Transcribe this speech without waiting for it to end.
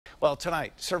Well,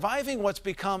 tonight, surviving what's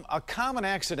become a common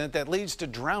accident that leads to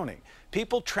drowning.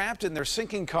 People trapped in their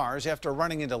sinking cars after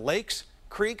running into lakes,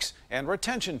 creeks, and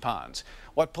retention ponds.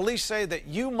 What police say that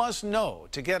you must know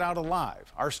to get out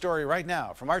alive. Our story right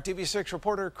now from RTV6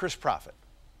 reporter Chris Prophet.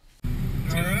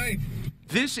 All right.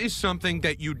 This is something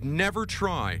that you'd never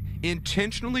try,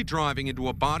 intentionally driving into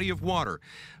a body of water.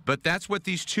 But that's what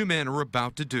these two men are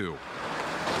about to do.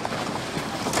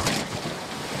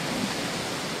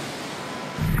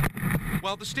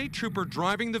 While the state trooper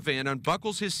driving the van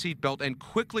unbuckles his seatbelt and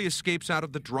quickly escapes out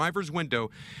of the driver's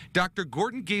window, Dr.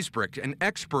 Gordon Giesbrecht, an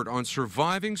expert on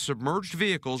surviving submerged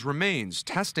vehicles, remains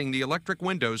testing the electric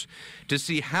windows to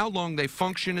see how long they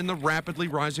function in the rapidly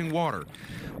rising water.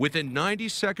 Within 90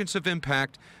 seconds of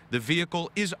impact, the vehicle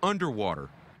is underwater.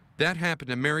 That happened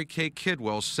to Mary Kay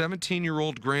Kidwell's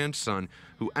 17-year-old grandson,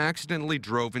 who accidentally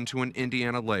drove into an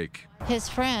Indiana lake. His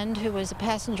friend, who was a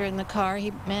passenger in the car, he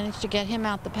managed to get him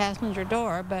out the passenger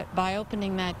door, but by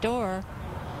opening that door,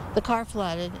 the car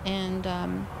flooded and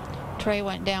Trey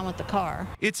went down with the car.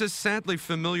 It's a sadly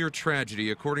familiar tragedy.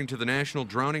 According to the National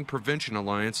Drowning Prevention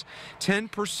Alliance,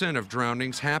 10% of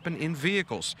drownings happen in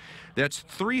vehicles. That's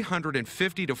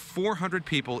 350 to 400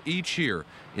 people each year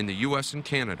in the U.S. and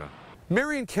Canada.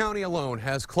 Marion County alone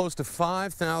has close to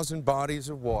 5,000 bodies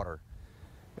of water.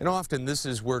 And often this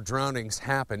is where drownings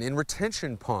happen, in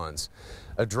retention ponds.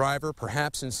 A driver,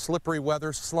 perhaps in slippery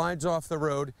weather, slides off the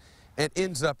road and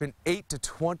ends up in 8 to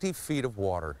 20 feet of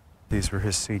water. These were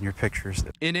his senior pictures.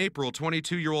 In April,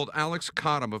 22-year-old Alex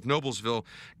Cottom of Noblesville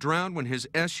drowned when his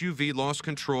SUV lost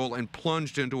control and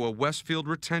plunged into a Westfield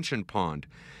retention pond.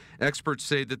 Experts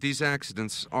say that these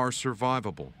accidents are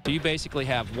survivable. So you basically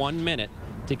have 1 minute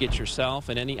to get yourself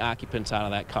and any occupants out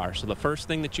of that car. So the first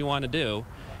thing that you want to do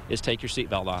is take your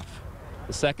seatbelt off.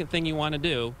 The second thing you want to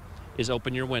do is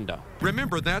open your window.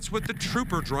 Remember, that's what the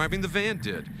trooper driving the van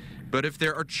did. But if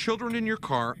there are children in your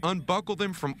car, unbuckle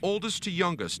them from oldest to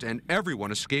youngest, and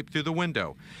everyone escape through the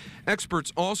window.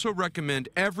 Experts also recommend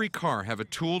every car have a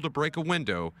tool to break a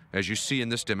window, as you see in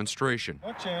this demonstration.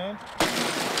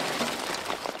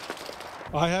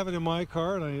 I have it in my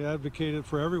car, and I advocate it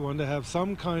for everyone to have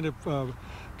some kind of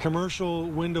commercial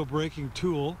window breaking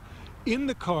tool in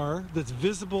the car that's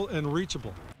visible and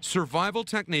reachable. Survival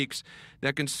techniques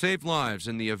that can save lives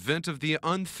in the event of the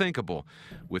unthinkable,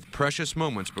 with precious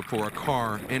moments before a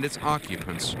car and its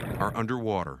occupants are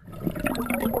underwater.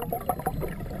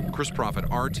 Chris Prophet,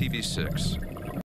 RTV6.